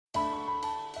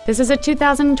This is a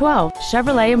 2012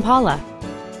 Chevrolet Impala.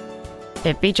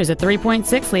 It features a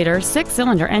 3.6-liter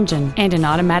 6-cylinder engine and an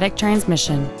automatic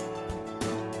transmission.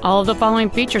 All of the following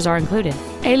features are included: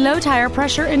 a low tire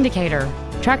pressure indicator,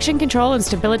 traction control and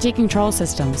stability control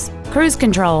systems, cruise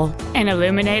control, an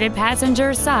illuminated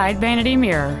passenger side vanity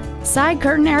mirror, side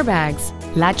curtain airbags,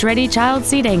 latch-ready child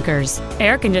seat anchors,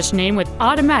 air conditioning with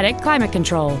automatic climate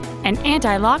control, an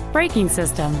anti-lock braking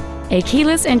system, a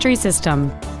keyless entry system,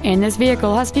 and this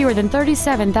vehicle has fewer than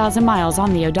 37,000 miles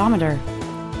on the odometer.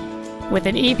 With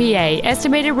an EPA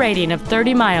estimated rating of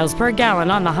 30 miles per gallon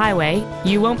on the highway,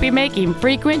 you won't be making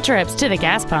frequent trips to the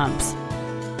gas pumps.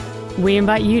 We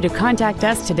invite you to contact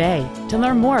us today to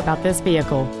learn more about this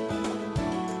vehicle.